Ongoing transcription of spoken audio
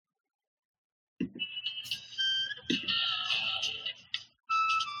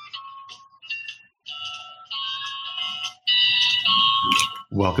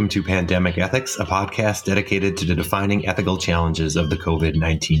Welcome to Pandemic Ethics, a podcast dedicated to defining ethical challenges of the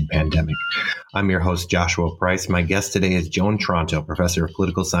COVID-19 pandemic. I'm your host, Joshua Price. My guest today is Joan Tronto, professor of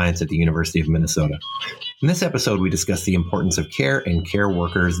political science at the University of Minnesota. In this episode, we discuss the importance of care and care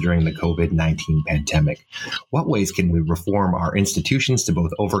workers during the COVID-19 pandemic. What ways can we reform our institutions to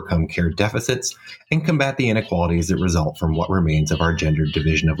both overcome care deficits and combat the inequalities that result from what remains of our gendered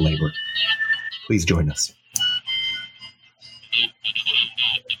division of labor? Please join us.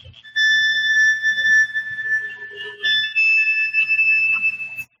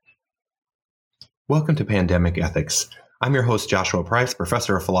 Welcome to Pandemic Ethics. I'm your host, Joshua Price,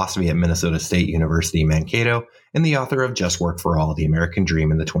 professor of philosophy at Minnesota State University, Mankato, and the author of Just Work for All, The American Dream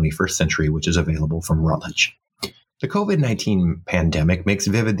in the 21st Century, which is available from Routledge. The COVID-19 pandemic makes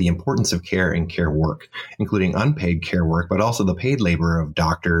vivid the importance of care and care work, including unpaid care work, but also the paid labor of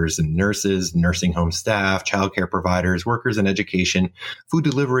doctors and nurses, nursing home staff, childcare providers, workers in education, food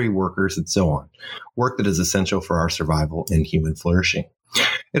delivery workers, and so on. Work that is essential for our survival and human flourishing.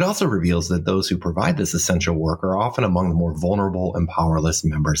 It also reveals that those who provide this essential work are often among the more vulnerable and powerless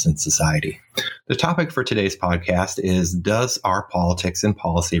members in society. The topic for today's podcast is, does our politics and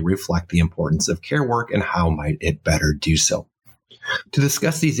policy reflect the importance of care work, and how might it better do so? To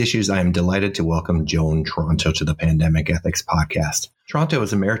discuss these issues, I am delighted to welcome Joan Tronto to the Pandemic Ethics Podcast. Tronto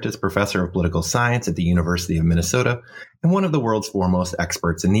is Emeritus Professor of Political Science at the University of Minnesota and one of the world's foremost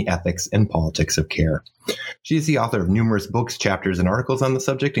experts in the ethics and politics of care. She is the author of numerous books, chapters, and articles on the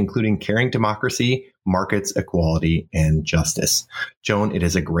subject, including Caring Democracy, Markets, Equality, and Justice. Joan, it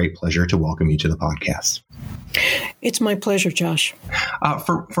is a great pleasure to welcome you to the podcast. It's my pleasure, Josh.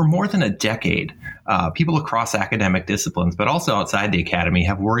 For more than a decade, people across academic disciplines, but also outside the academy,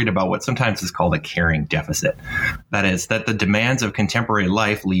 have worried about what sometimes is called a caring deficit. That is, that the demands of contemporary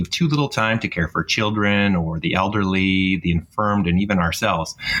life leave too little time to care for children or the elderly, the infirmed, and even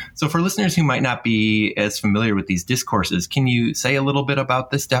ourselves. So for listeners who might not be as familiar with these discourses, can you say a little bit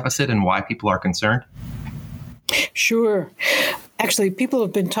about this deficit and why people are concerned? Sure. Actually, people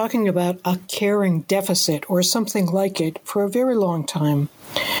have been talking about a caring deficit or something like it for a very long time.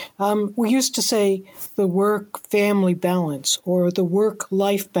 We used to say the work-family balance or the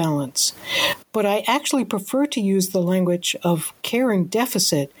work-life balance, but I actually prefer to use the language of caring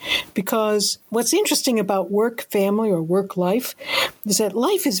deficit because what's interesting about work-family or work-life is that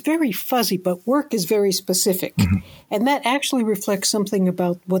life is very fuzzy, but work is very specific. Mm-hmm. And that actually reflects something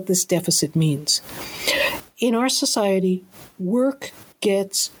about what this deficit means. In our society, work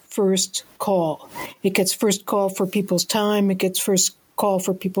gets first call. It gets first call for people's time. It gets first call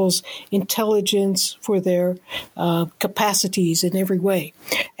for people's intelligence, for their capacities in every way.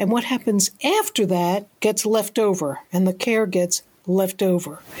 And what happens after that gets left over, and the care gets left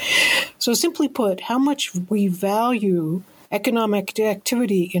over. So simply put, how much we value economic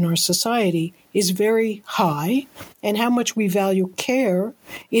activity in our society is very high, and how much we value care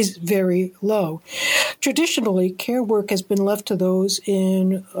is very low. Traditionally, care work has been left to those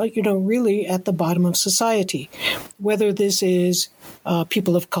in, really at the bottom of society, whether this is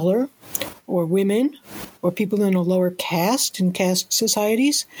people of color or women or people in a lower caste in caste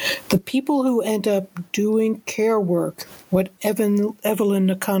societies. The people who end up doing care work, what Evelyn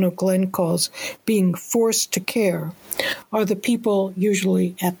Nakano-Glenn calls being forced to care, are the people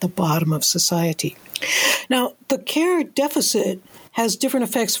usually at the bottom of society. Now, the care deficit has different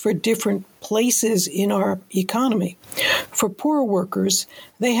effects for different places in our economy. For poor workers,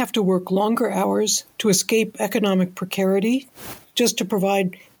 they have to work longer hours to escape economic precarity, just to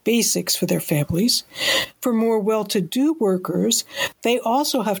provide basics for their families. For more well-to-do workers, they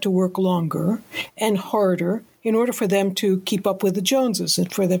also have to work longer and harder in order for them to keep up with the Joneses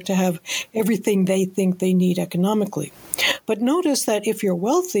and for them to have everything they think they need economically. But notice that if you're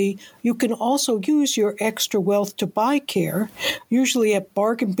wealthy, you can also use your extra wealth to buy care, usually at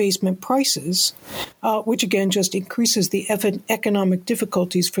bargain basement prices, which again just increases the economic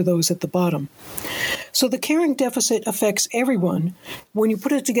difficulties for those at the bottom. So the caring deficit affects everyone. When you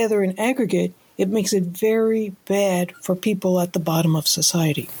put it together in aggregate, it makes it very bad for people at the bottom of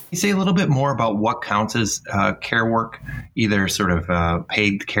society. Can you say a little bit more about what counts as care work, either sort of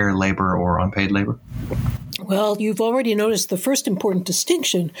paid care labor or unpaid labor? Well, you've already noticed the first important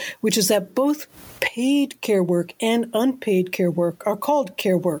distinction, which is that both paid care work and unpaid care work are called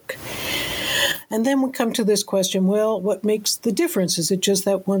care work. And then we come to this question, well, what makes the difference? Is it just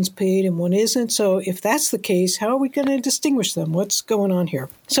that one's paid and one isn't? So if that's the case, how are we going to distinguish them? What's going on here?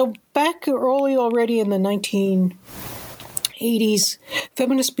 So back early already in the 1980s,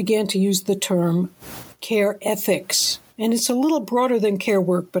 feminists began to use the term care ethics. And it's a little broader than care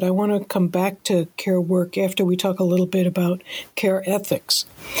work, but I want to come back to care work after we talk a little bit about care ethics.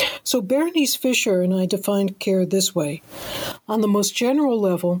 So Berenice Fisher and I defined care this way. On the most general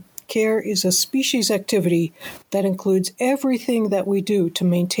level, care is a species activity that includes everything that we do to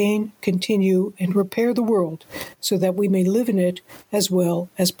maintain, continue, and repair the world so that we may live in it as well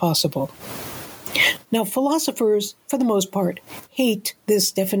as possible. Now, philosophers, for the most part, hate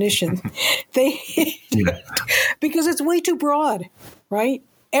this definition. They hate it because it's way too broad, right?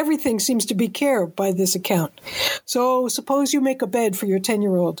 Everything seems to be care by this account. So suppose you make a bed for your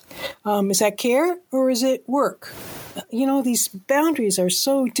 10-year-old. Is that care or is it work? These boundaries are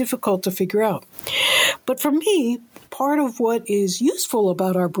so difficult to figure out. But for me, part of what is useful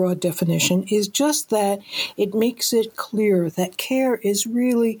about our broad definition is just that it makes it clear that care is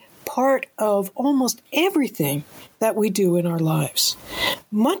really part of almost everything that we do in our lives.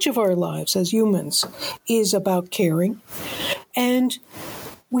 Much of our lives as humans is about caring, and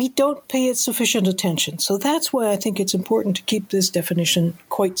we don't pay it sufficient attention. So that's why I think it's important to keep this definition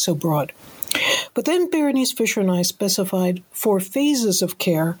quite so broad. But then Berenice Fisher and I specified 4 phases of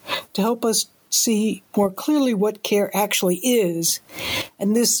care to help us see more clearly what care actually is.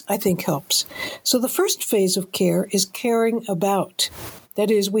 And this, I think, helps. So the first phase of care is caring about. That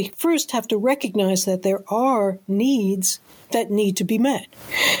is, we first have to recognize that there are needs that need to be met.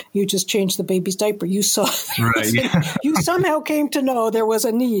 You just changed the baby's diaper. You saw, right, yeah. You somehow came to know there was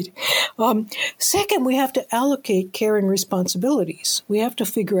a need. Second, we have to allocate caring responsibilities. We have to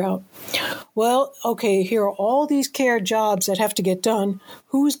figure out, well, okay, here are all these care jobs that have to get done.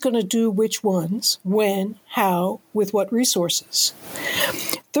 Who's going to do which ones, when, how, with what resources?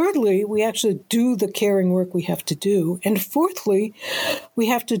 Thirdly, we actually do the caring work we have to do. And fourthly, we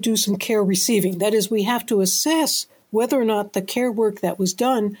have to do some care receiving. That is, we have to assess whether or not the care work that was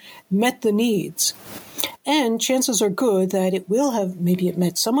done met the needs. And chances are good that it will have, maybe it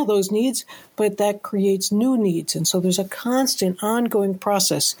met some of those needs, but that creates new needs. And so there's a constant ongoing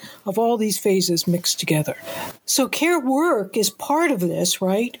process of all these phases mixed together. So care work is part of this,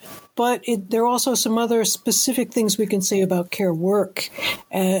 right? But there are also some other specific things we can say about care work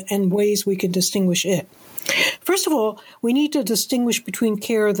and ways we can distinguish it. First of all, we need to distinguish between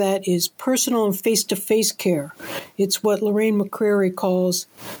care that is personal and face-to-face care. It's what Lorraine McCrary calls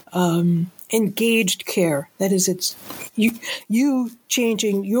engaged care. That is, it's you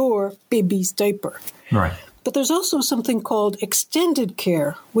changing your baby's diaper. Right. But there's also something called extended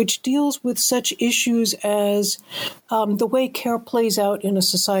care, which deals with such issues as the way care plays out in a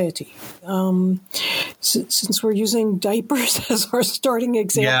society. Since we're using diapers as our starting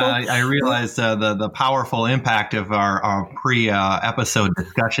example. Yeah, I realized the powerful impact of our pre-episode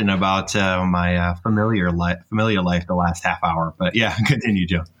discussion about my familial life the last half hour. But yeah, continue,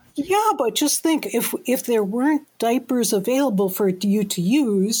 Joe. Yeah, but just think, if there weren't diapers available for you to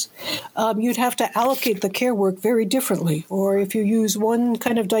use, you'd have to allocate the care work very differently. Or if you use one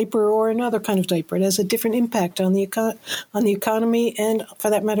kind of diaper or another kind of diaper, it has a different impact on the economy and, for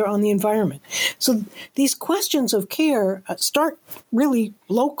that matter, on the environment. So these questions of care start really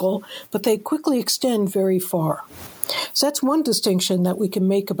local, but they quickly extend very far. So that's one distinction that we can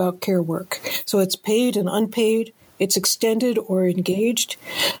make about care work. So it's paid and unpaid. It's extended or engaged.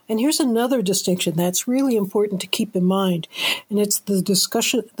 And here's another distinction that's really important to keep in mind. And it's the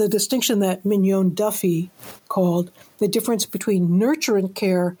distinction that Mignon Duffy called the difference between nurturant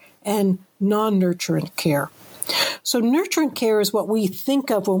care and non-nurturant care. So nurturant care is what we think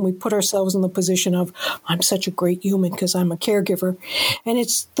of when we put ourselves in the position of, I'm such a great human because I'm a caregiver. And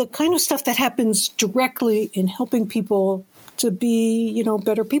it's the kind of stuff that happens directly in helping people to be,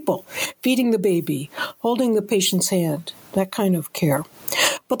 better people, feeding the baby, holding the patient's hand, that kind of care.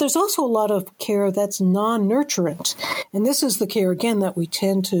 But there's also a lot of care that's non-nurturant. And this is the care, again, that we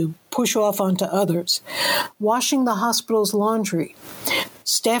tend to push off onto others. Washing the hospital's laundry,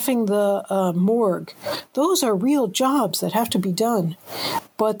 staffing the morgue. Those are real jobs that have to be done.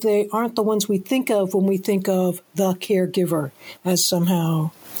 But they aren't the ones we think of when we think of the caregiver as somehow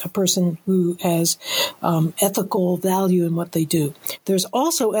a person who has ethical value in what they do. There's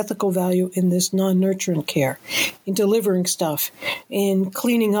also ethical value in this non-nurturant care, in delivering stuff, in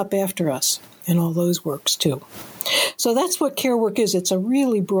cleaning up after us, and all those works too. So that's what care work is. It's a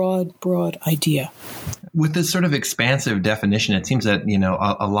really broad idea. With this sort of expansive definition, it seems that,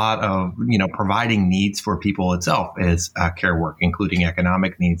 a lot of, providing needs for people itself is care work, including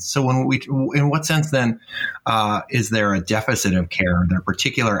economic needs. So in what sense then is there a deficit of care? Are there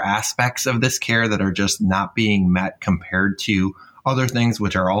particular aspects of this care that are just not being met compared to other things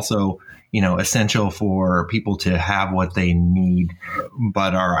which are also, essential for people to have what they need,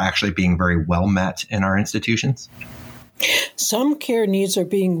 but are actually being very well met in our institutions? Some care needs are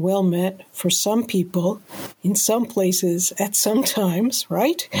being well met for some people, in some places, at some times,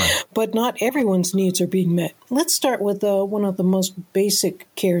 right? But not everyone's needs are being met. Let's start with one of the most basic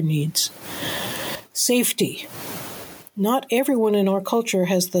care needs. Safety. Not everyone in our culture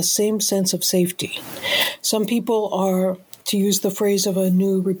has the same sense of safety. Some people are, to use the phrase of a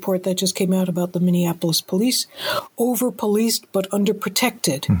new report that just came out about the Minneapolis police, over-policed but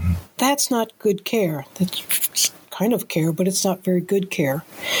underprotected. Mm-hmm. That's not good care. That's kind of care, but it's not very good care.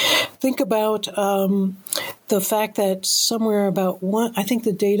 Think about the fact that somewhere about I think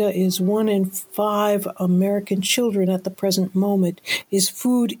the data is 1 in 5 American children at the present moment is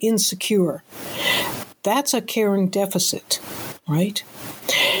food insecure. That's a caring deficit, right?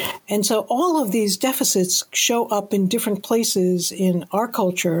 And so all of these deficits show up in different places in our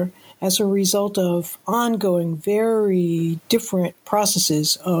culture as a result of ongoing, very different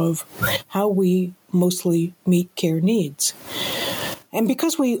processes of how we mostly meet care needs. And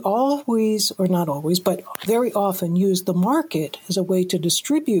because we always, or not always, but very often use the market as a way to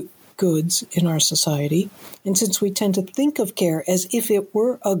distribute goods in our society, and since we tend to think of care as if it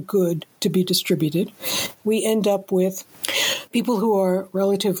were a good to be distributed, we end up with people who are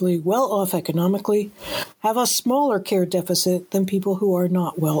relatively well off economically have a smaller care deficit than people who are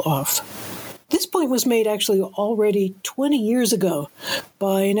not well off. This point was made actually already 20 years ago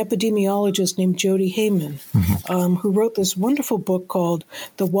by an epidemiologist named Jody Heyman, who wrote this wonderful book called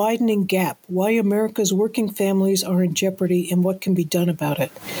The Widening Gap, Why America's Working Families Are in Jeopardy and What Can Be Done About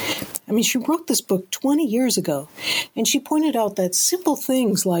It. I mean, she wrote this book 20 years ago, and she pointed out that simple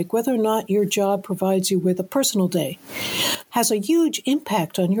things like whether or not your job provides you with a personal day has a huge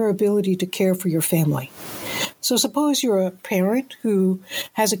impact on your ability to care for your family. So suppose you're a parent who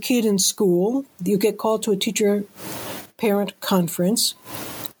has a kid in school, you get called to a teacher-parent conference,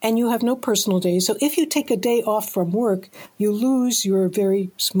 and you have no personal days. So if you take a day off from work, you lose your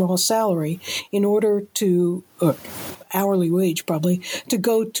very small salary in order to, or hourly wage probably, to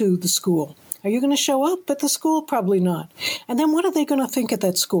go to the school. Are you going to show up at the school? Probably not. And then what are they going to think at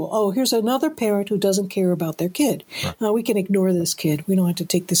that school? Oh, here's another parent who doesn't care about their kid. Right. We can ignore this kid. We don't have to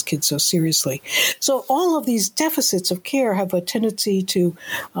take this kid so seriously. So all of these deficits of care have a tendency to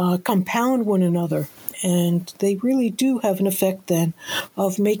compound one another. And they really do have an effect then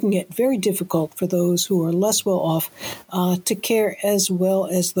of making it very difficult for those who are less well off to care as well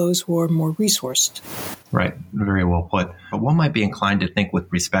as those who are more resourced. Right. Very well put. But one might be inclined to think with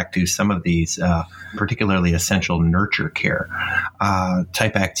respect to some of these particularly essential nurture care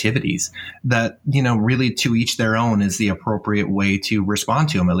type activities that, really to each their own is the appropriate way to respond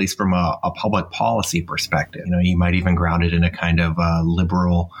to them, at least from a public policy perspective. You might even ground it in a kind of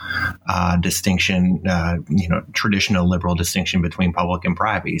liberal distinction, traditional liberal distinction between public and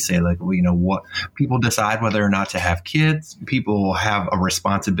private. You say what people decide whether or not to have kids. People have a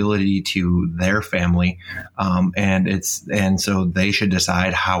responsibility to their family. And so they should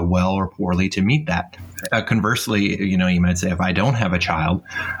decide how well or poorly to meet that. Conversely, you might say, if I don't have a child,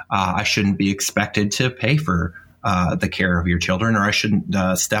 I shouldn't be expected to pay for the care of your children, or I shouldn't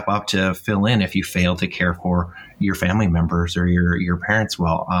step up to fill in if you fail to care for your family members or your parents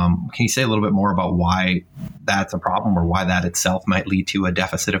well. Can you say a little bit more about why that's a problem, or why that itself might lead to a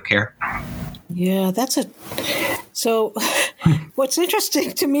deficit of care? Yeah, so what's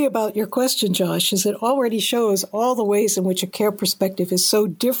interesting to me about your question, Josh, is it already shows all the ways in which a care perspective is so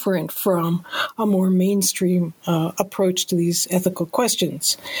different from a more mainstream approach to these ethical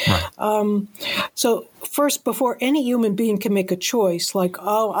questions. Right. So first, before any human being can make a choice, like,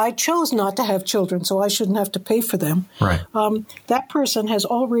 I chose not to have children, so I shouldn't have to pay for them. Right. That person has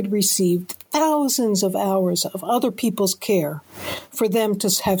already received thousands of hours of other people's care for them to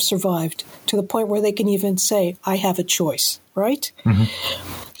have survived to the point where they can even say, I have a choice, right? Mm-hmm.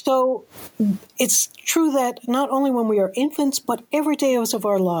 So it's true that not only when we are infants, but every day of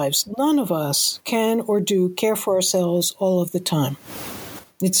our lives, none of us can or do care for ourselves all of the time.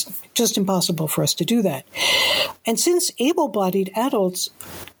 It's just impossible for us to do that. And since able-bodied adults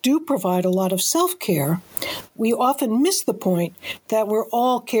do provide a lot of self-care, we often miss the point that we're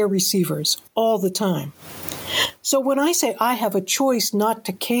all care receivers all the time. So when I say I have a choice not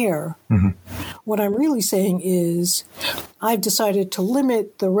to care, what I'm really saying is I've decided to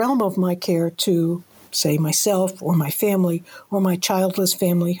limit the realm of my care to, say, myself or my family or my childless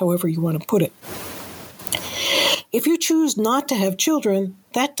family, however you want to put it. If you choose not to have children,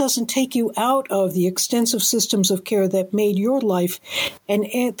 that doesn't take you out of the extensive systems of care that made your life and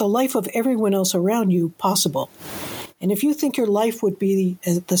the life of everyone else around you possible. And if you think your life would be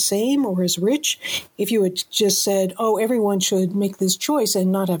the same or as rich if you had just said, oh, everyone should make this choice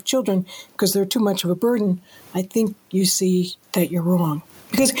and not have children because they're too much of a burden, I think you see that you're wrong.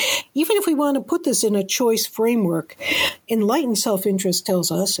 Because even if we want to put this in a choice framework, enlightened self-interest tells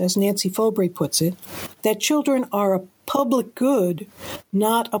us, as Nancy Folbre puts it, that children are a public good,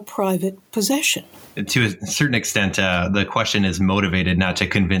 not a private possession. To a certain extent, the question is motivated not to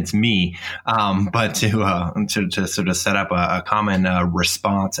convince me, but to sort of set up a common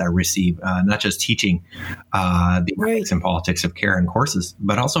response I receive, not just teaching the ethics and politics of care in courses,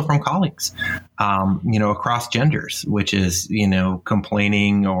 but also from colleagues, across genders, which is,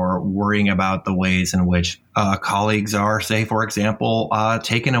 complaining or worrying about the ways in which colleagues are, say, for example,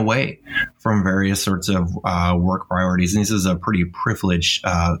 taken away from various sorts of work priorities. And this is a pretty privileged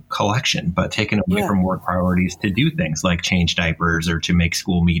collection, but taken away from work priorities to do things like change diapers or to make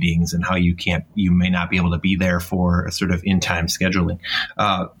school meetings, and how you may not be able to be there for a sort of in-time scheduling.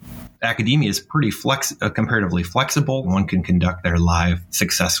 Academia is pretty comparatively flexible. One can conduct their life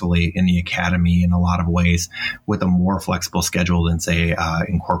successfully in the academy in a lot of ways with a more flexible schedule than, say,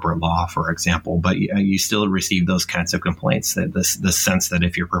 in corporate law, for example. But you still receive those kinds of complaints, that the sense that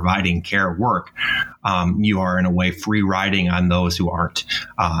if you're providing care work, you are in a way free riding on those who aren't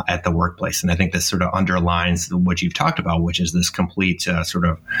at the workplace. And I think this sort of underlines what you've talked about, which is this complete sort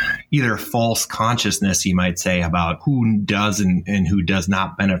of either false consciousness, you might say, about who does and who does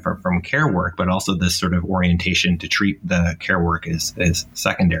not benefit from care work, but also this sort of orientation to treat the care work as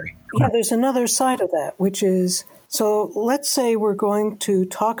secondary. Yeah, there's another side of that, which is, so let's say we're going to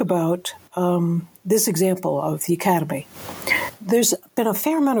talk about this example of the academy. There's been a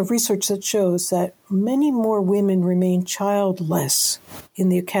fair amount of research that shows that many more women remain childless in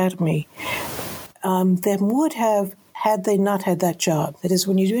the academy than would have had they not had that job. That is,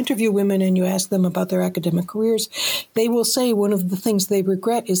 when you interview women and you ask them about their academic careers, they will say one of the things they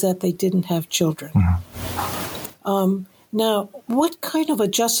regret is that they didn't have children. Mm-hmm. Now, what kind of a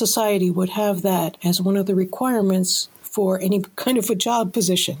just society would have that as one of the requirements for any kind of a job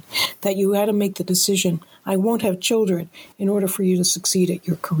position, that you had to make the decision, I won't have children in order for you to succeed at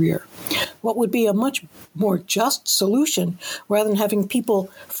your career? What would be a much more just solution, rather than having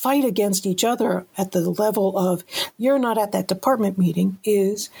people fight against each other at the level of, you're not at that department meeting,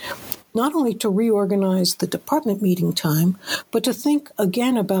 is not only to reorganize the department meeting time, but to think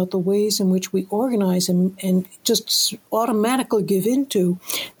again about the ways in which we organize and just automatically give into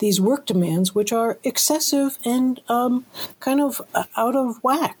these work demands, which are excessive and kind of out of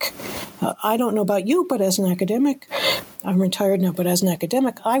whack. I don't know about you, but as an academic, I'm retired now, but as an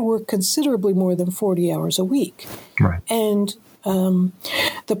academic, I work considerably more than 40 hours a week. Right. And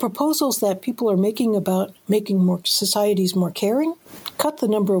the proposals that people are making about making more societies more caring cut the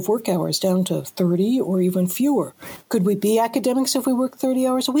number of work hours down to 30 or even fewer. Could we be academics if we work 30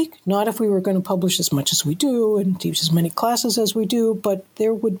 hours a week? Not if we were going to publish as much as we do and teach as many classes as we do, but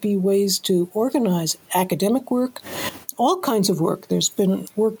there would be ways to organize academic work, all kinds of work. There's been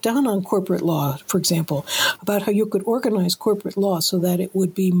work done on corporate law, for example, about how you could organize corporate law so that it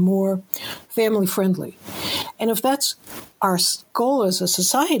would be more family friendly. And if that's our goal as a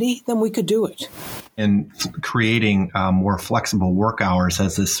society, then we could do it. And creating more flexible work hours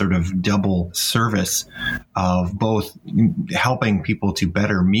has this sort of double service of both helping people to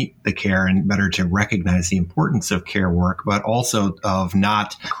better meet the care and better to recognize the importance of care work, but also of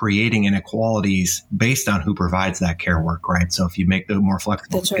not creating inequalities based on who provides that care work, right? So if you make the more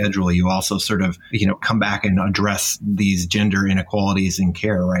flexible schedule, you also sort of, come back and address these gender inequalities in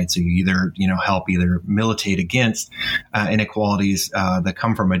care, right? So you either, help either militate against inequalities that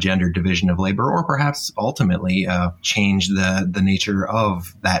come from a gender division of labor, or perhaps ultimately change the nature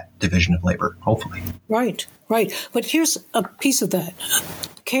of that division of labor, hopefully. Right. But here's a piece of that.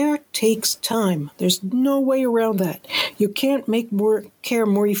 Care takes time. There's no way around that. You can't make more care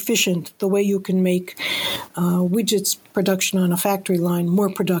more efficient the way you can make widgets production on a factory line more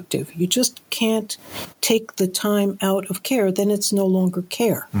productive. You just can't take the time out of care, then it's no longer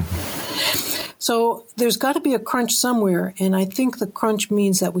care. Mm-hmm. So there's got to be a crunch somewhere, and I think the crunch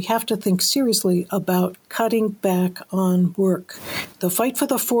means that we have to think seriously about cutting back on work. The fight for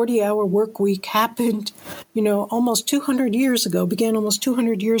the 40-hour work week happened, almost 200 years ago, began almost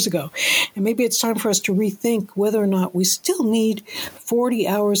 200 years ago. And maybe it's time for us to rethink whether or not we still need 40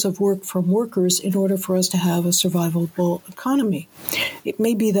 hours of work from workers in order for us to have a survivable economy. It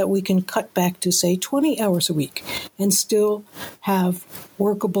may be that we can cut back to, say, 20 hours a week and still have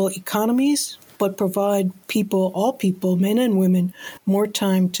workable economies, but provide all people, men and women, more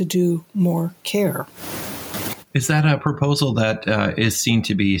time to do more care. Is that a proposal that is seen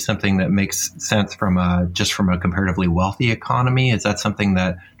to be something that makes sense from just from a comparatively wealthy economy? Is that something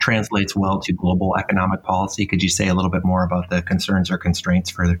that translates well to global economic policy? Could you say a little bit more about the concerns or constraints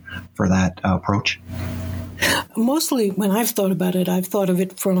for that approach? Mostly, when I've thought about it, I've thought of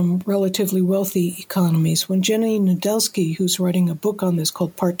it from relatively wealthy economies. When Jenny Nadelsky, who's writing a book on this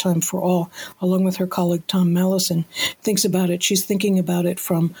called Part-Time for All, along with her colleague Tom Mallison, thinks about it, she's thinking about it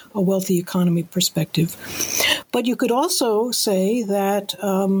from a wealthy economy perspective. But you could also say that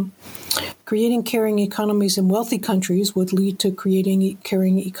creating caring economies in wealthy countries would lead to creating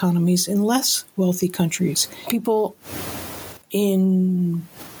caring economies in less wealthy countries. People in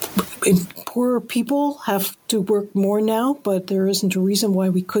poorer people have to work more now, but there isn't a reason why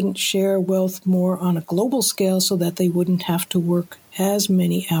we couldn't share wealth more on a global scale so that they wouldn't have to work as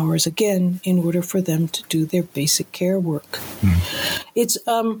many hours again in order for them to do their basic care work. It's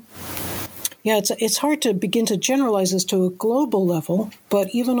hard to begin to generalize this to a global level, but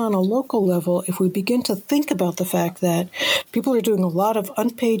even on a local level, if we begin to think about the fact that people are doing a lot of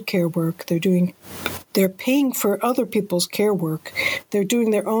unpaid care work, they're paying for other people's care work, they're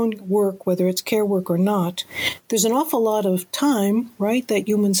doing their own work, whether it's care work or not, there's an awful lot of time, right, that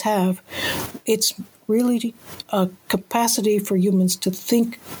humans have. It's really a capacity for humans to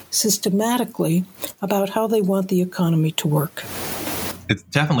think systematically about how they want the economy to work. It's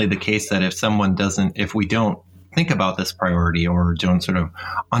definitely the case that if we don't think about this priority or don't sort of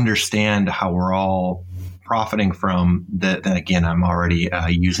understand how we're all profiting from then again, I'm already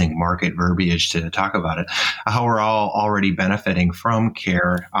using market verbiage to talk about it, how we're all already benefiting from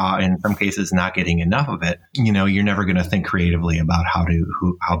care, in some cases not getting enough of it. You're never going to think creatively about how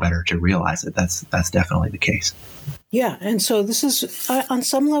better to realize it. That's definitely the case. Yeah, and so this is, on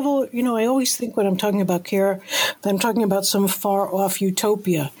some level, I always think when I'm talking about care, that I'm talking about some far-off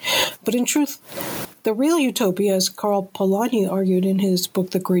utopia. But in truth, the real utopia, as Karl Polanyi argued in his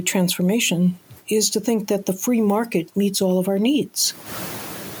book, The Great Transformation, is to think that the free market meets all of our needs,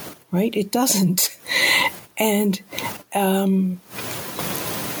 right? It doesn't. And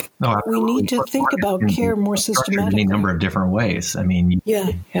we need to think about care more systematically. Any number of different ways. I mean,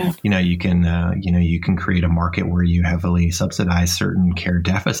 you can create a market where you heavily subsidize certain care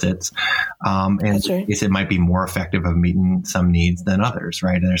deficits, and that's right. It might be more effective of meeting some needs than others.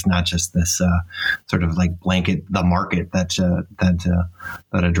 Right? There's not just this sort of like blanket the market that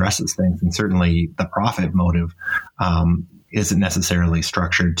addresses things, and certainly the profit motive isn't necessarily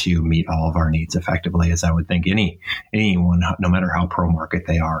structured to meet all of our needs effectively, as I would think anyone, no matter how pro-market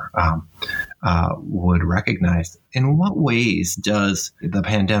they are, would recognize. In what ways does the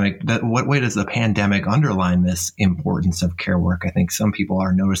pandemic underline this importance of care work? I think some people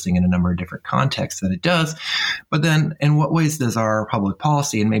are noticing in a number of different contexts that it does. But then in what ways does our public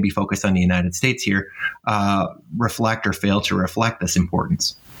policy, and maybe focus on the United States here, reflect or fail to reflect this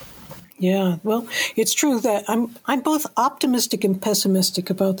importance? Yeah, well, it's true that I'm both optimistic and pessimistic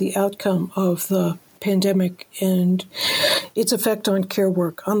about the outcome of the pandemic and its effect on care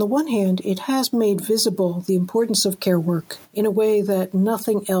work. On the one hand, it has made visible the importance of care work in a way that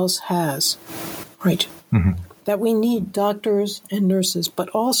nothing else has, right? Mm-hmm. That we need doctors and nurses, but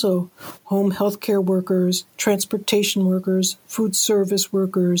also home health care workers, transportation workers, food service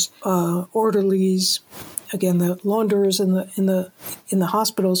workers, orderlies, again, the launderers in the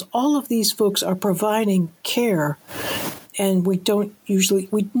hospitals. All of these folks are providing care, and we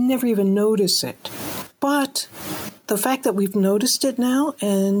never even notice it. But the fact that we've noticed it now,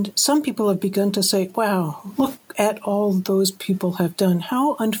 and some people have begun to say, wow, look at all those people have done.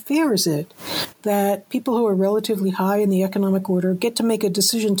 How unfair is it that people who are relatively high in the economic order get to make a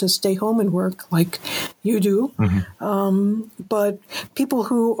decision to stay home and work like you do? Mm-hmm. But people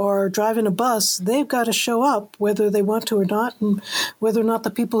who are driving a bus, they've got to show up whether they want to or not, and whether or not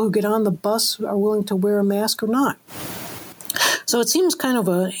the people who get on the bus are willing to wear a mask or not. So it seems kind of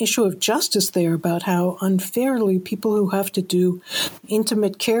an issue of justice there about how unfairly people who have to do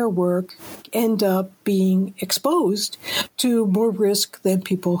intimate care work end up being exposed to more risk than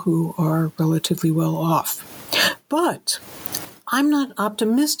people who are relatively well off. But I'm not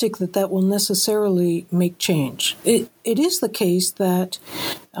optimistic that will necessarily make change. It is the case that,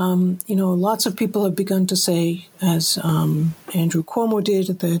 lots of people have begun to say, as Andrew Cuomo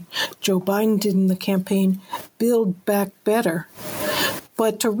did, that Joe Biden did in the campaign, build back better.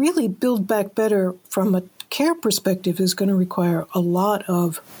 But to really build back better from a care perspective is going to require a lot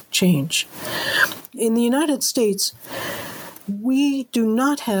of change. In the United States, we do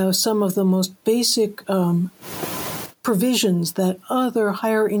not have some of the most basic provisions that other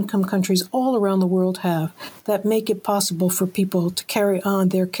higher income countries all around the world have that make it possible for people to carry on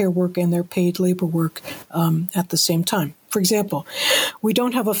their care work and their paid labor work at the same time. For example, we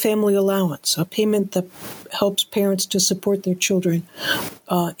don't have a family allowance, a payment that helps parents to support their children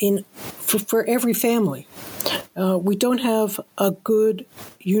for every family. We don't have a good,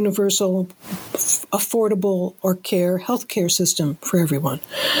 universal, affordable health care system for everyone.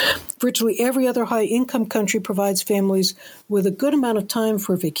 Virtually every other high-income country provides families with a good amount of time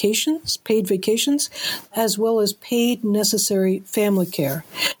for vacations, paid vacations, as well as paid necessary family care.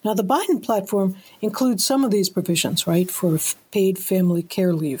 Now, the Biden platform includes some of these provisions, right, for paid family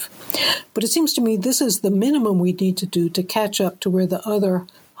care leave. But it seems to me this is the minimum we need to do to catch up to where the other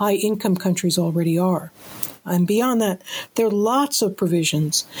high-income countries already are. And beyond that, there are lots of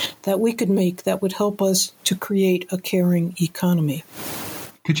provisions that we could make that would help us to create a caring economy.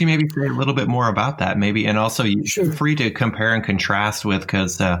 Could you maybe say a little bit more about that, maybe? And also, you're free to compare and contrast with,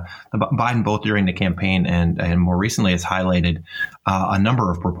 because Biden, both during the campaign and more recently, has highlighted a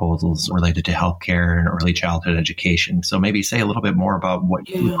number of proposals related to healthcare and early childhood education. So maybe say a little bit more about what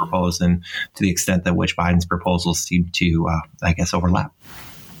you propose and to the extent that which Biden's proposals seem to, overlap.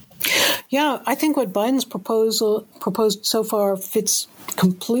 Yeah, I think what Biden's proposed so far fits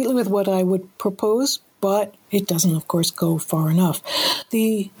completely with what I would propose, but it doesn't, of course, go far enough.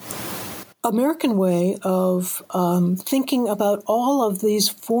 The American way of thinking about all of these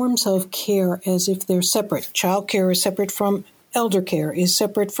forms of care as if they're separate. Child care is separate from elder care, is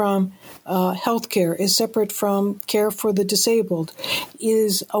separate from health care, is separate from care for the disabled,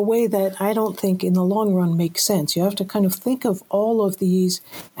 is a way that I don't think in the long run makes sense. You have to kind of think of all of these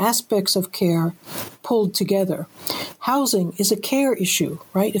aspects of care pulled together. Housing is a care issue,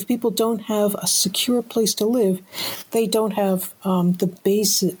 right? If people don't have a secure place to live, they don't have the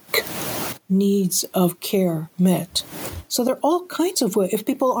basic needs of care met. So there are all kinds of ways. If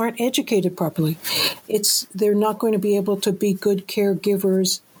people aren't educated properly, they're not going to be able to be good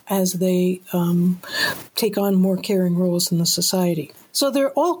caregivers as they take on more caring roles in the society. So there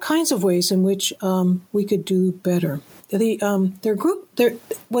are all kinds of ways in which we could do better.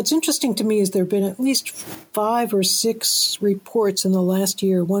 What's interesting to me is there have been at least 5 or 6 reports in the last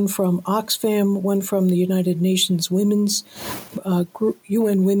year, one from Oxfam, one from the United Nations Women's Group,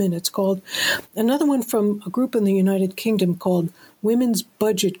 UN Women it's called, another one from a group in the United Kingdom called Women's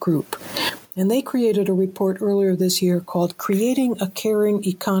Budget Group. And they created a report earlier this year called Creating a Caring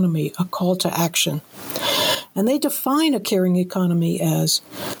Economy, a Call to Action. And they define a caring economy as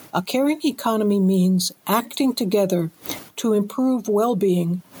a caring economy means acting together to improve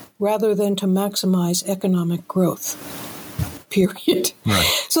well-being rather than to maximize economic growth. Period.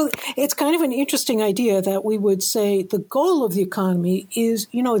 Right. So it's kind of an interesting idea that we would say the goal of the economy is,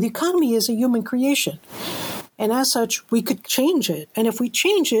 the economy is a human creation. And as such, we could change it. And if we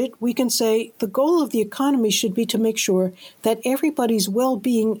change it, we can say the goal of the economy should be to make sure that everybody's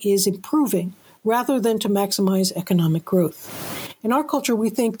well-being is improving rather than to maximize economic growth. In our culture,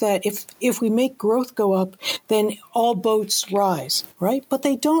 we think that if we make growth go up, then all boats rise, right? But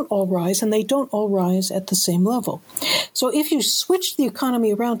they don't all rise, and they don't all rise at the same level. So if you switch the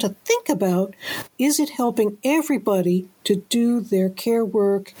economy around to think about, is it helping everybody to do their care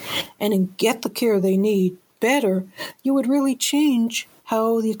work and get the care they need better, you would really change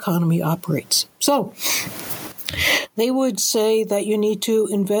how the economy operates. So they would say that you need to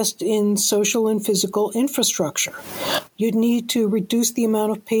invest in social and physical infrastructure. You'd need to reduce the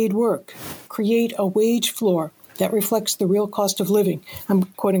amount of paid work, create a wage floor that reflects the real cost of living. I'm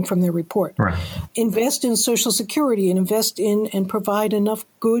quoting from their report. Right. Invest in Social Security and invest in and provide enough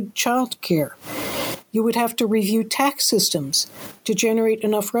good child care. You would have to review tax systems to generate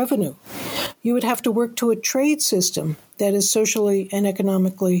enough revenue. You would have to work to a trade system that is socially and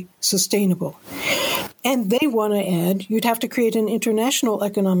economically sustainable. And they want to add, you'd have to create an international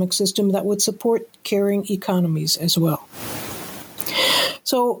economic system that would support caring economies as well.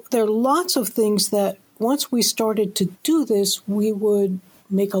 So there are lots of things that once we started to do this, we would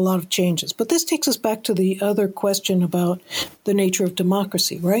make a lot of changes. But this takes us back to the other question about the nature of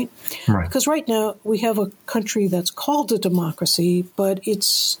democracy, right? Right. Because right now we have a country that's called a democracy, but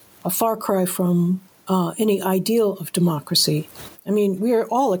it's a far cry from any ideal of democracy. I mean, we are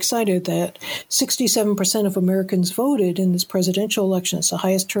all excited that 67% of Americans voted in this presidential election. It's the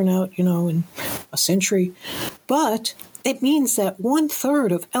highest turnout, in a century. But it means that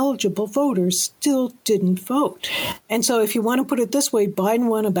 1/3 of eligible voters still didn't vote. And so if you want to put it this way, Biden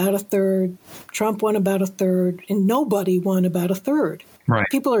won about 1/3, Trump won about 1/3, and nobody won about 1/3. Right.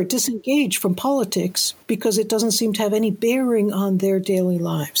 People are disengaged from politics because it doesn't seem to have any bearing on their daily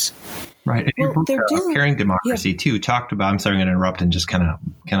lives. Right. And your book, Caring Democracy, too, talked about, I'm sorry, I'm going to interrupt and just kind of.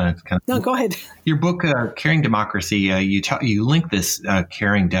 No, go ahead. Your book, Caring Democracy, you link this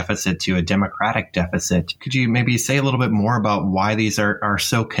caring deficit to a democratic deficit. Could you maybe say a little bit more about why these are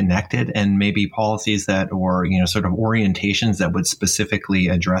so connected, and maybe policies that, or, sort of orientations that would specifically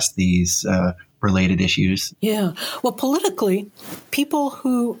address these related issues? Yeah. Well, politically, people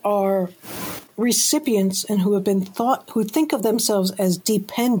who are recipients and who think of themselves as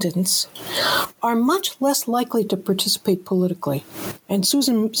dependents are much less likely to participate politically. And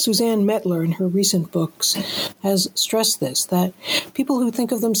Suzanne Mettler, in her recent books, has stressed this, that people who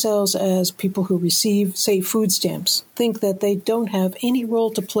think of themselves as people who receive, say, food stamps, think that they don't have any role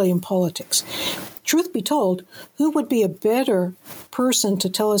to play in politics. Truth be told, who would be a better person to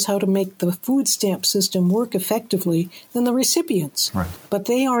tell us how to make the food stamp system work effectively than the recipients? Right. But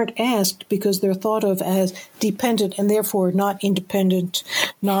they aren't asked because they're thought of as dependent and therefore not independent,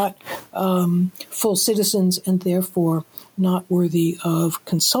 not full citizens, and therefore not worthy of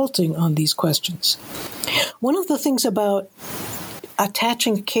consulting on these questions. One of the things about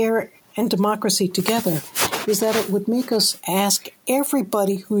attaching care and democracy together is that it would make us ask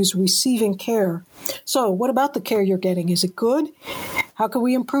everybody who is receiving care, so what about the care you're getting? Is it good? How can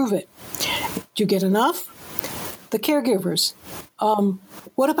we improve it? Do you get enough? The caregivers,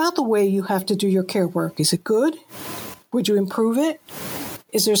 what about the way you have to do your care work? Is it good? Would you improve it?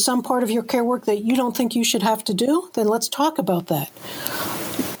 Is there some part of your care work that you don't think you should have to do? Then let's talk about that.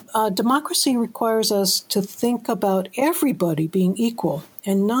 Democracy requires us to think about everybody being equal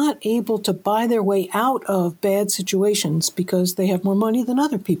and not able to buy their way out of bad situations because they have more money than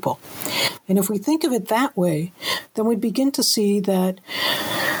other people. And if we think of it that way, then we begin to see that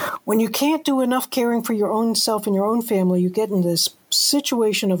when you can't do enough caring for your own self and your own family, you get in this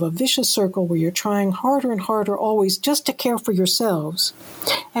situation of a vicious circle where you're trying harder and harder always just to care for yourselves.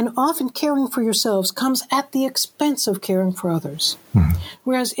 And often caring for yourselves comes at the expense of caring for others. Mm-hmm.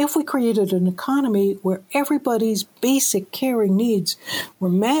 Whereas if we created an economy where everybody's basic caring needs were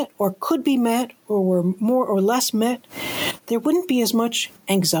met or could be met or were more or less met, there wouldn't be as much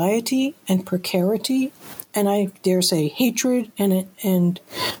anxiety and precarity, and I dare say hatred and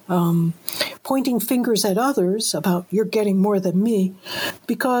pointing fingers at others about you're getting more than me,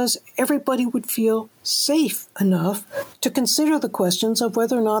 because everybody would feel safe enough to consider the questions of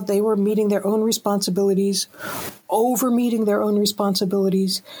whether or not they were meeting their own responsibilities, over-meeting their own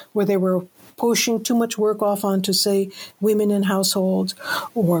responsibilities, where they were pushing too much work off onto, say, women in households,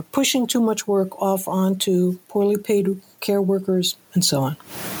 or pushing too much work off onto poorly paid care workers, and so on.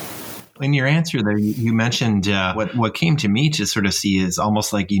 In your answer there, you mentioned what came to me to sort of see is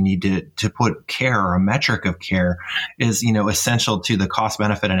almost like you need to put care, or a metric of care, is essential to the cost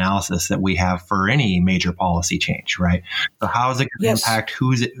benefit analysis that we have for any major policy change, right? So how is it going to impact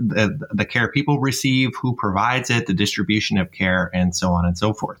the care people receive, who provides it, the distribution of care, and so on and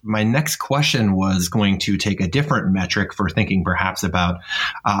so forth. My next question was going to take a different metric for thinking perhaps about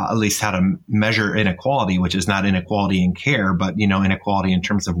at least how to measure inequality, which is not inequality in care, but inequality in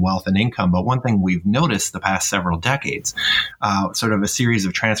terms of wealth and income. But one thing we've noticed the past several decades, sort of a series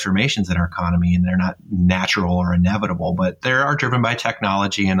of transformations in our economy, and they're not natural or inevitable, but they are driven by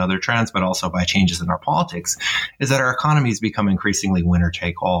technology and other trends, but also by changes in our politics, is that our economy has become increasingly winner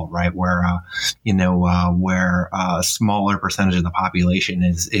take all, right? Where, where a smaller percentage of the population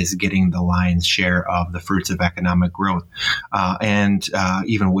is getting the lion's share of the fruits of economic growth. And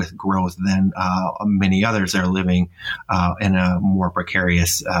even with growth, then many others are living in a more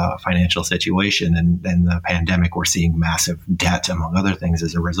precarious financial situation. And the pandemic, we're seeing massive debt, among other things,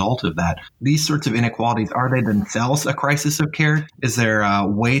 as a result of that. These sorts of inequalities, are they themselves a crisis of care? Is there a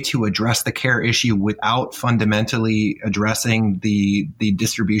way to address the care issue without fundamentally addressing the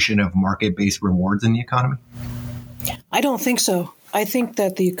distribution of market-based rewards in the economy? I don't think so. I think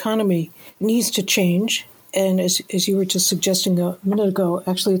that the economy needs to change. And as you were just suggesting a minute ago,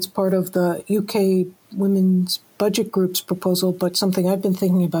 actually it's part of the UK Women's Budget Group's proposal, but something I've been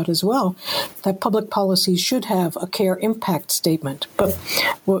thinking about as well, that public policies should have a care impact statement. But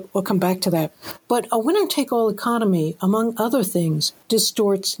we'll come back to that. But a winner-take-all economy, among other things,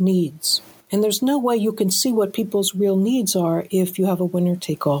 distorts needs. And there's no way you can see what people's real needs are if you have a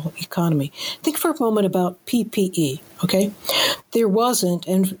winner-take-all economy. Think for a moment about PPE, okay? There wasn't,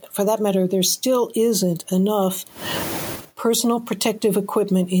 and for that matter, there still isn't enough personal protective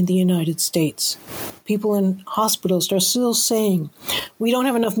equipment in the United States. People in hospitals are still saying, we don't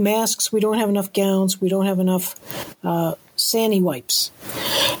have enough masks, we don't have enough gowns, we don't have enough Sani wipes.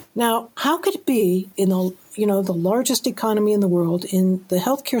 Now, how could it be in the largest economy in the world, in the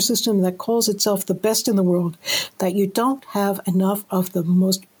healthcare system that calls itself the best in the world, that you don't have enough of the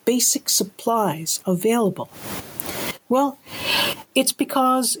most basic supplies available? Well, it's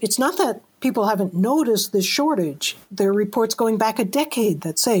because it's not that people haven't noticed this shortage. There are reports going back a decade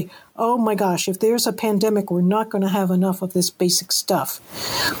that say, oh my gosh, if there's a pandemic, we're not going to have enough of this basic stuff.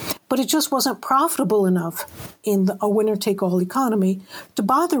 But it just wasn't profitable enough in a winner-take-all economy to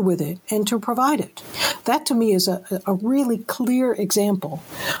bother with it and to provide it. That, to me, is a really clear example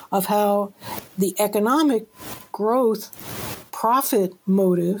of how the economic growth profit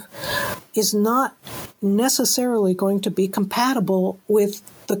motive is not necessarily going to be compatible with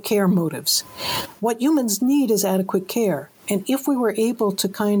the care motives. What humans need is adequate care. And if we were able to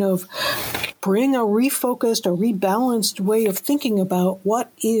kind of bring a refocused or rebalanced way of thinking about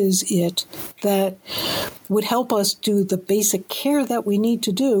what is it that would help us do the basic care that we need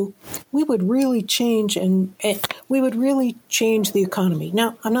to do, we would really change we would really change the economy.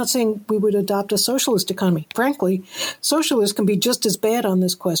 Now, I'm not saying we would adopt a socialist economy. Frankly, socialists can be just as bad on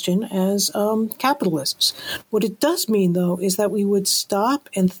this question as capitalists. What it does mean, though, is that we would stop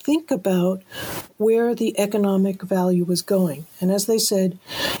and think about where the economic value was going. And as they said,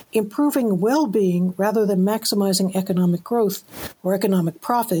 improving well-being rather than maximizing economic growth or economic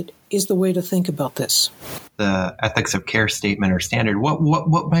profit is the way to think about this. The ethics of care statement or standard,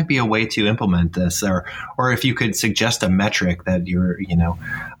 what might be a way to implement this, or if you could suggest a metric that you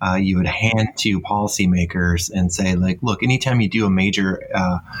would hand to policymakers and say, like, look, anytime you do a major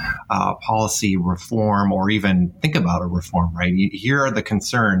policy reform or even think about a reform, right? Here are the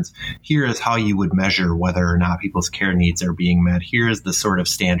concerns. Here is how you would measure whether or not people's care needs are being met. Here is the sort of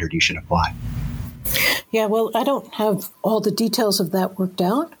standard you should apply. Yeah, well, I don't have all the details of that worked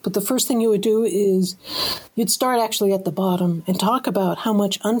out, but the first thing you would do is you'd start actually at the bottom and talk about how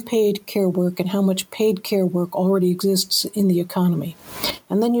much unpaid care work and how much paid care work already exists in the economy.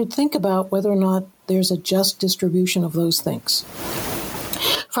 And then you'd think about whether or not there's a just distribution of those things.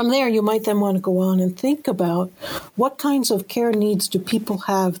 From there, you might then want to go on and think about what kinds of care needs do people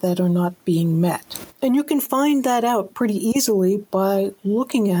have that are not being met. And you can find that out pretty easily by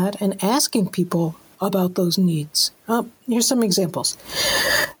looking at and asking people about those needs. Here's some examples.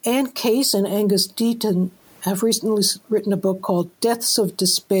 Anne Case and Angus Deaton have recently written a book called Deaths of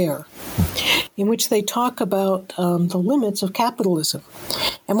Despair, in which they talk about the limits of capitalism.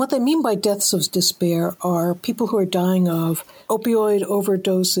 And what they mean by deaths of despair are people who are dying of opioid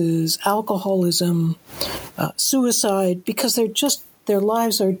overdoses, alcoholism, suicide, because their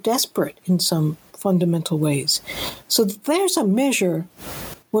lives are desperate in some fundamental ways. So there's a measure.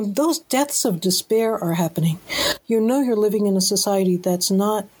 When those deaths of despair are happening, you know you're living in a society that's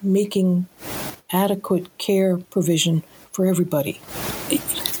not making adequate care provision for everybody.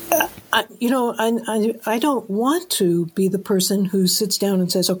 I don't want to be the person who sits down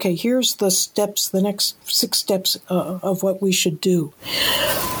and says, okay, here's the steps, the next 6 steps of what we should do.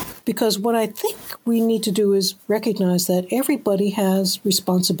 Because what I think we need to do is recognize that everybody has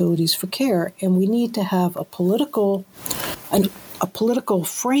responsibilities for care, and we need to have a political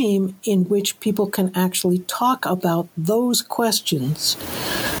frame in which people can actually talk about those questions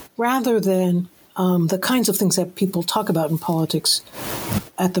rather than the kinds of things that people talk about in politics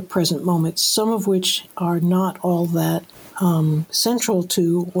at the present moment, some of which are not all that central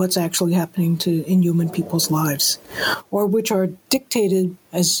to what's actually happening in human people's lives, or which are dictated,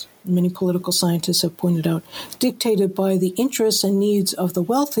 as many political scientists have pointed out, dictated by the interests and needs of the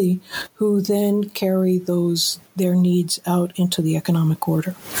wealthy, who then carry their needs out into the economic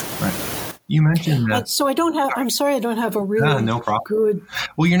order. Right. You mentioned that. So I'm sorry I don't have a really no problem. Good.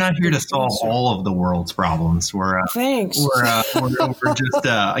 Well, you're not here to solve all of the world's problems. Thanks. We're just,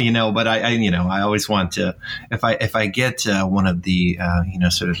 but I always want to, if I get one of the,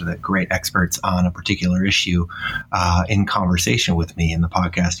 sort of the great experts on a particular issue in conversation with me in the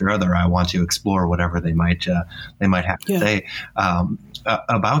podcast or other, I want to explore whatever they might have to say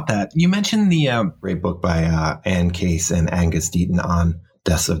about that. You mentioned the great book by Anne Case and Angus Deaton on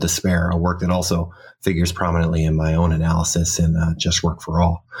Deaths of Despair, a work that also figures prominently in my own analysis in Just Work for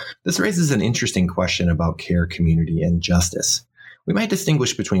All. This raises an interesting question about care, community, and justice. We might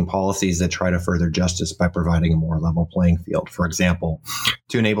distinguish between policies that try to further justice by providing a more level playing field. For example,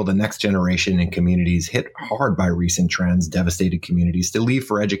 to enable the next generation in communities hit hard by recent trends, devastated communities to leave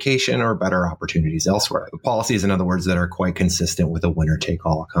for education or better opportunities elsewhere. Policies, in other words, that are quite consistent with a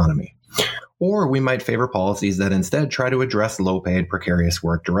winner-take-all economy. Or we might favor policies that instead try to address low-paid, precarious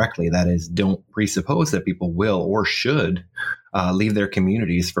work directly. That is, don't presuppose that people will or should leave their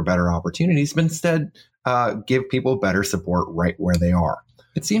communities for better opportunities, but instead give people better support right where they are.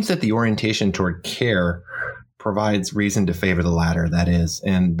 It seems that the orientation toward care provides reason to favor the latter, that is,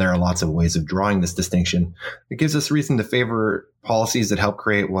 and there are lots of ways of drawing this distinction. It gives us reason to favor policies that help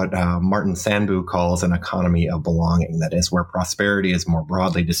create what Martin Sandbu calls an economy of belonging, that is, where prosperity is more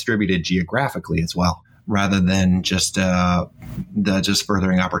broadly distributed geographically as well, rather than just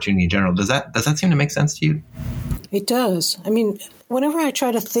furthering opportunity in general. Does that seem to make sense to you? It does. I mean, whenever I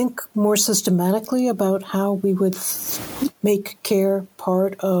try to think more systematically about how we would make care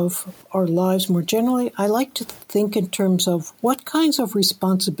part of our lives more generally, I like to think in terms of what kinds of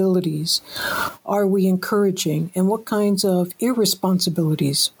responsibilities are we encouraging and what kinds of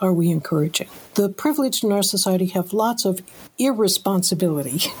irresponsibilities are we encouraging. The privileged in our society have lots of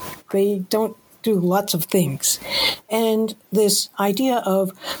irresponsibility. They don't do lots of things. And this idea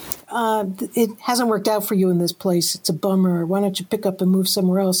of it hasn't worked out for you in this place, it's a bummer, why don't you pick up and move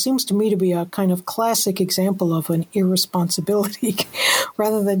somewhere else, seems to me to be a kind of classic example of an irresponsibility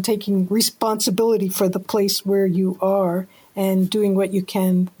rather than taking responsibility for the place where you are and doing what you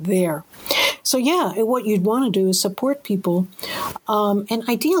can there. So what you'd want to do is support people. And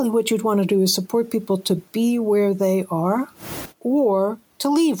ideally what you'd want to do is support people to be where they are or to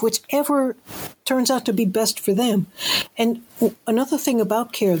leave, whichever turns out to be best for them. And another thing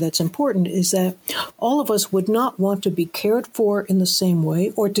about care that's important is that all of us would not want to be cared for in the same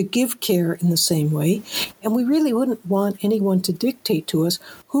way or to give care in the same way. And we really wouldn't want anyone to dictate to us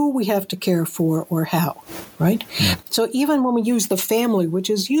who we have to care for or how, right? Yeah. So even when we use the family, which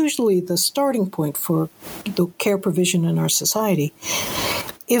is usually the starting point for the care provision in our society,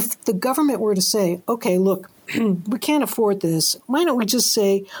 if the government were to say, okay, look, we can't afford this, why don't we just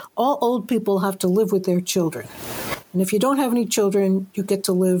say all old people have to live with their children? And if you don't have any children, you get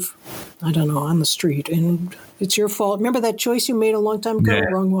to live, I don't know, on the street. And it's your fault. Remember that choice you made a long time ago? Yeah.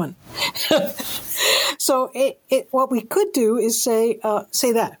 Wrong one. So what we could do is say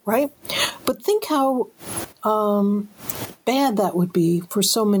that, right? But think how bad that would be for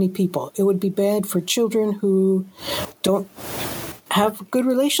so many people. It would be bad for children who don't have good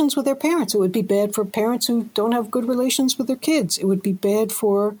relations with their parents. It would be bad for parents who don't have good relations with their kids. It would be bad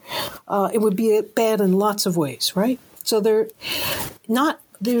bad in lots of ways, right? So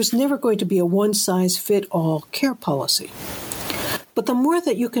there's never going to be a one-size-fit-all care policy. But the more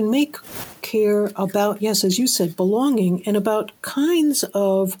that you can make care about, yes, as you said, belonging, and about kinds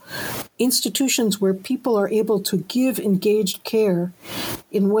of institutions where people are able to give engaged care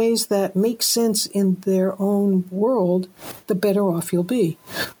in ways that make sense in their own world, the better off you'll be.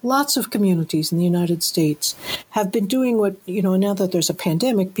 Lots of communities in the United States have been doing what, now that there's a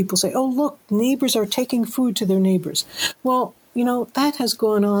pandemic, people say, oh, look, neighbors are taking food to their neighbors. Well, that has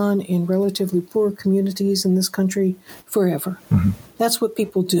gone on in relatively poor communities in this country forever. Mm-hmm. That's what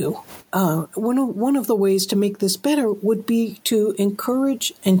people do. One of the ways to make this better would be to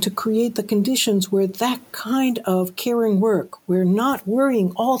encourage and to create the conditions where that kind of caring work, we're not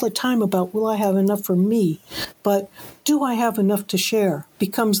worrying all the time about, will I have enough for me, but do I have enough to share,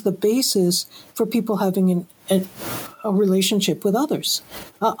 becomes the basis for people having a relationship with others.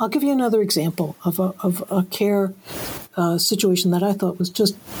 I'll give you another example of a care situation that I thought was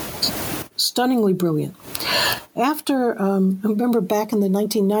just stunningly brilliant. After, I remember back in the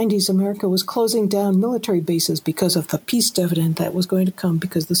 1990s, America was closing down military bases because of the peace dividend that was going to come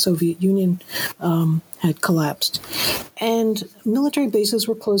because the Soviet Union had collapsed. And military bases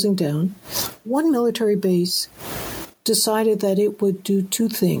were closing down. One military base decided that it would do two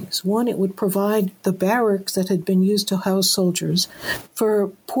things. One, it would provide the barracks that had been used to house soldiers for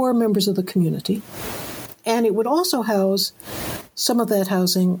poor members of the community. And it would also house some of that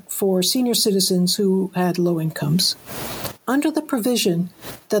housing for senior citizens who had low incomes, under the provision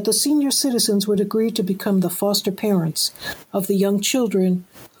that the senior citizens would agree to become the foster parents of the young children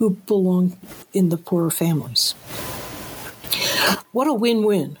who belonged in the poorer families. What a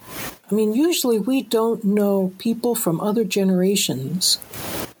win-win. I mean, usually we don't know people from other generations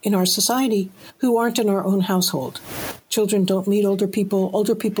in our society who aren't in our own household. Children don't meet older people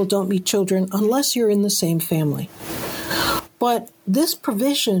don't meet children unless you're in the same family. But this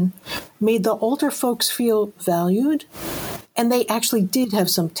provision made the older folks feel valued, and they actually did have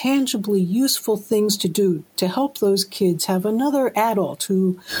some tangibly useful things to do to help those kids have another adult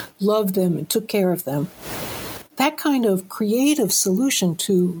who loved them and took care of them. That kind of creative solution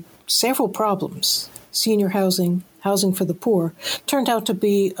to several problems, senior housing, housing for the poor, turned out to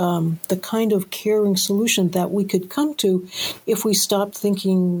be the kind of caring solution that we could come to if we stopped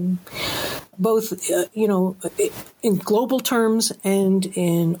thinking both, in global terms and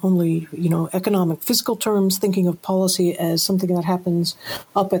in only, economic, fiscal terms, thinking of policy as something that happens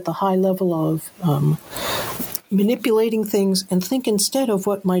up at the high level of manipulating things and think instead of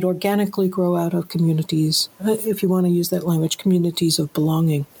what might organically grow out of communities, if you want to use that language, communities of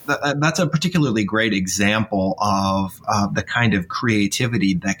belonging. That's a particularly great example of the kind of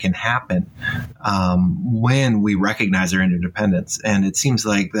creativity that can happen when we recognize our interdependence. And it seems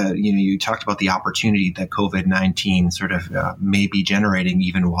like that, you talked about the opportunity that COVID-19 sort of may be generating,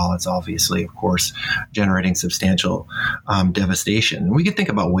 even while it's obviously, of course, generating substantial devastation. And we could think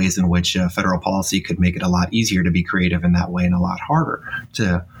about ways in which federal policy could make it a lot easier to be creative in that way and a lot harder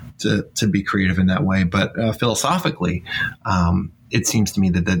to be creative in that way. But philosophically, it seems to me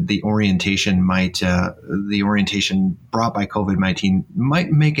that the orientation brought by COVID-19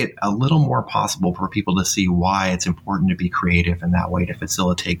 might make it a little more possible for people to see why it's important to be creative in that way to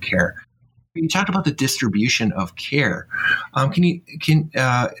facilitate care. You talked about the distribution of care.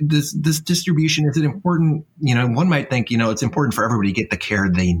 This distribution, is it important? One might think, it's important for everybody to get the care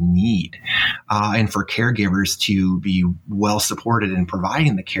they need, and for caregivers to be well supported in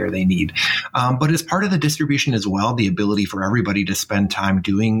providing the care they need. But as part of the distribution as well, the ability for everybody to spend time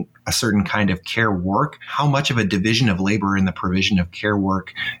doing a certain kind of care work, how much of a division of labor in the provision of care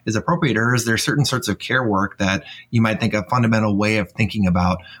work is appropriate? Or is there certain sorts of care work that you might think a fundamental way of thinking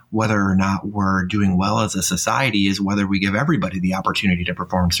about whether or not we're doing well as a society is whether we give everybody the opportunity to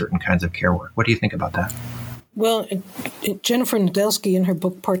perform certain kinds of care work? What do you think about that? Well, Jennifer Nedelsky, in her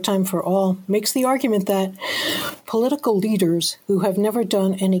book Part-Time for All, makes the argument that political leaders who have never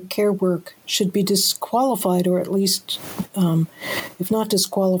done any care work should be disqualified, or at least, if not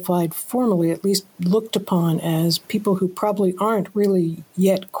disqualified formally, at least looked upon as people who probably aren't really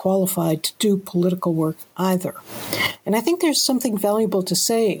yet qualified to do political work either. And I think there's something valuable to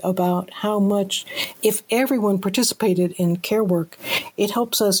say about how much, if everyone participated in care work, it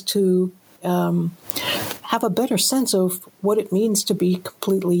helps us to have a better sense of what it means to be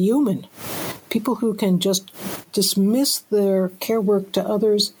completely human. People who can just dismiss their care work to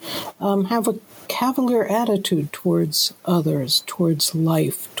others have a cavalier attitude towards others, towards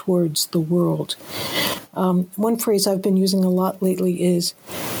life, towards the world. One phrase I've been using a lot lately is,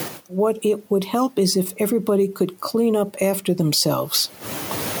 what it would help is if everybody could clean up after themselves.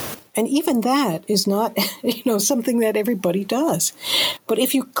 And even that is not, something that everybody does. But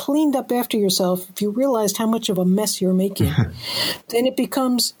if you cleaned up after yourself, if you realized how much of a mess you're making, then it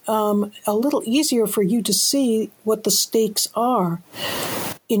becomes a little easier for you to see what the stakes are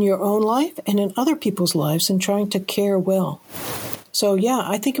in your own life and in other people's lives in trying to care well. So, yeah,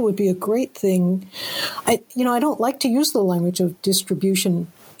 I think it would be a great thing. I don't like to use the language of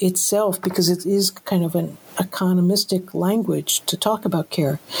distribution itself because it is kind of an economistic language to talk about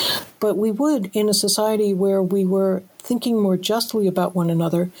care. But we would, in a society where we were thinking more justly about one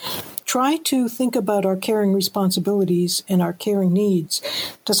another, try to think about our caring responsibilities and our caring needs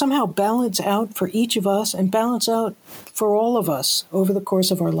to somehow balance out for each of us and balance out for all of us over the course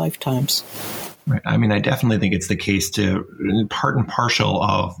of our lifetimes. Right. I mean, I definitely think it's the case to part and parcel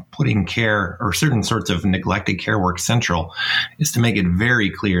of putting care or certain sorts of neglected care work central is to make it very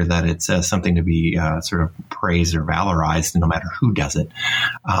clear that it's something to be sort of praised or valorized no matter who does it.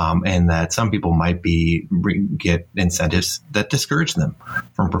 And that some people might get incentives that discourage them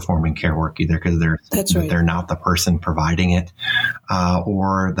from performing care work, either because they're not the person providing it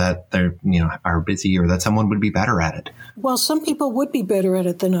or that they're, are busy or that someone would be better at it. Well, some people would be better at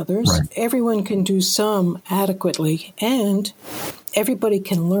it than others. Right. Everyone can do some adequately, and everybody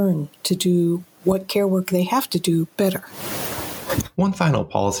can learn to do what care work they have to do better. One final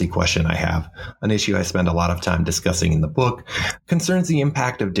policy question I have, an issue I spend a lot of time discussing in the book, concerns the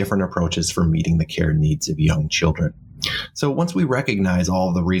impact of different approaches for meeting the care needs of young children. So once we recognize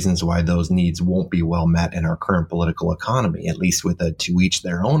all the reasons why those needs won't be well met in our current political economy, at least with a to each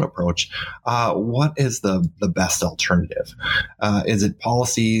their own approach, what is the best alternative? Is it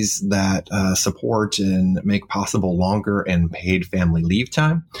policies that support and make possible longer and paid family leave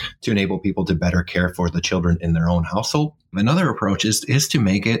time to enable people to better care for the children in their own household? Another approach is to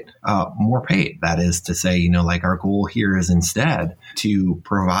make it more paid. That is to say, our goal here is instead to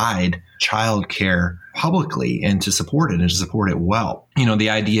provide childcare publicly and to support it and to support it well. The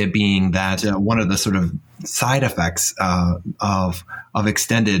idea being that one of the sort of side effects of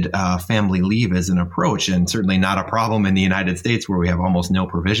extended family leave as an approach, and certainly not a problem in the United States where we have almost no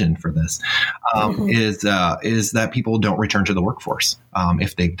provision for this, is that people don't return to the workforce.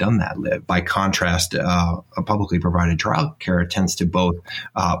 if they've done that live. By contrast, a publicly provided child care tends to both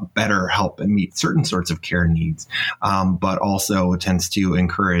better help and meet certain sorts of care needs, but also tends to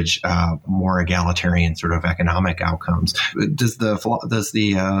encourage more egalitarian sort of economic outcomes. Does the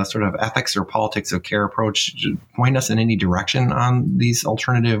sort of ethics or politics of care approach point us in any direction on these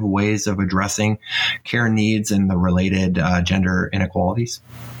alternative ways of addressing care needs and the related gender inequalities?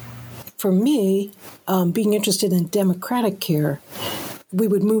 For me, being interested in democratic care, we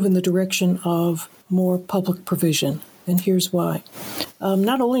would move in the direction of more public provision. And here's why.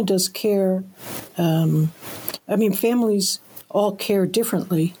 Not only does care, families all care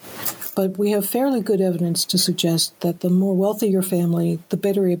differently, but we have fairly good evidence to suggest that the more wealthy your family, the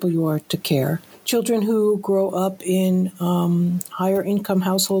better able you are to care. Children who grow up in higher income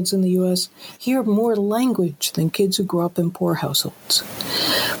households in the U.S. hear more language than kids who grow up in poor households.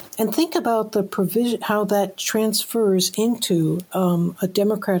 And think about the provision, how that transfers into a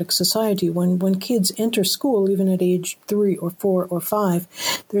democratic society. When kids enter school, even at age 3 or 4 or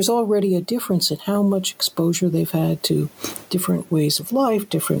 5, there's already a difference in how much exposure they've had to different ways of life,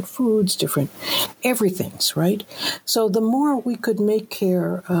 different foods, different everythings, right? So the more we could make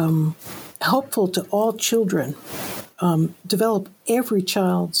care helpful to all children, develop every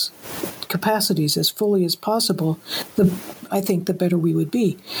child's capacities as fully as possible, I think the better we would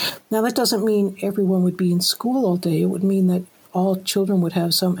be. Now, that doesn't mean everyone would be in school all day. It would mean that all children would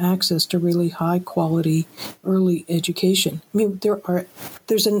have some access to really high quality early education. I mean,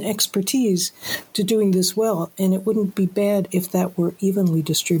 there's an expertise to doing this well, and it wouldn't be bad if that were evenly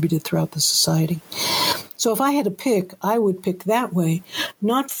distributed throughout the society. So if I had to pick, I would pick that way,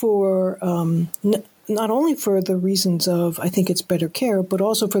 not only for the reasons of I think it's better care, but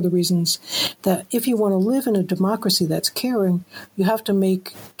also for the reasons that if you want to live in a democracy that's caring, you have to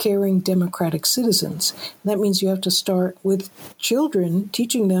make caring democratic citizens. And that means you have to start with children,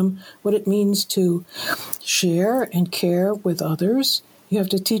 teaching them what it means to share and care with others. You have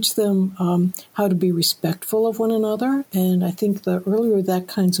to teach them how to be respectful of one another. And I think the earlier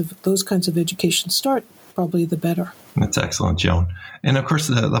those kinds of education start, probably the better. That's excellent, Joan. And of course,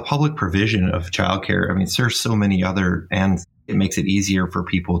 the public provision of childcare, serves so many other ends. It makes it easier for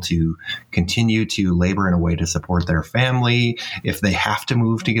people to continue to labor in a way to support their family. If they have to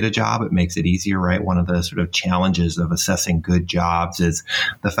move to get a job, it makes it easier, right? One of the sort of challenges of assessing good jobs is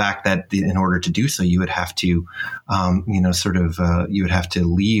the fact that in order to do so, you would have to, you would have to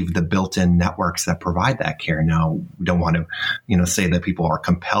leave the built-in networks that provide that care. Now, we don't want to, say that people are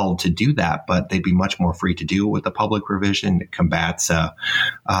compelled to do that, but they'd be much more free to do it with the public provision. It combats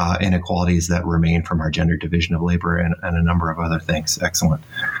inequalities that remain from our gender division of labor and a number of other things. Excellent.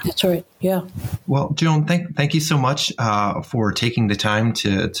 That's right. Yeah. Well, Joan, thank you so much for taking the time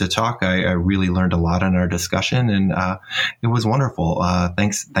to talk. I really learned a lot in our discussion, and it was wonderful.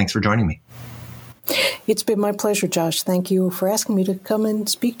 Thanks for joining me. It's been my pleasure, Josh. Thank you for asking me to come and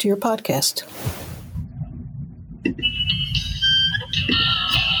speak to your podcast.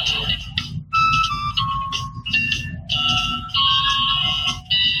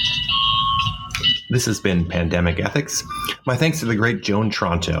 This has been Pandemic Ethics. My thanks to the great Joan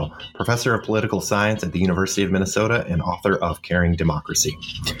Tronto, professor of political science at the University of Minnesota and author of Caring Democracy.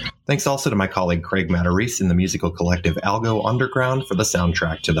 Thanks also to my colleague Craig Matarese in the musical collective Algo Underground for the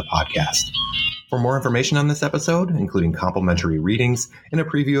soundtrack to the podcast. For more information on this episode, including complimentary readings and a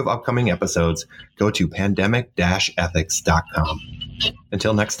preview of upcoming episodes, go to pandemic-ethics.com.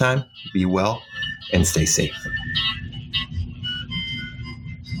 Until next time, be well and stay safe.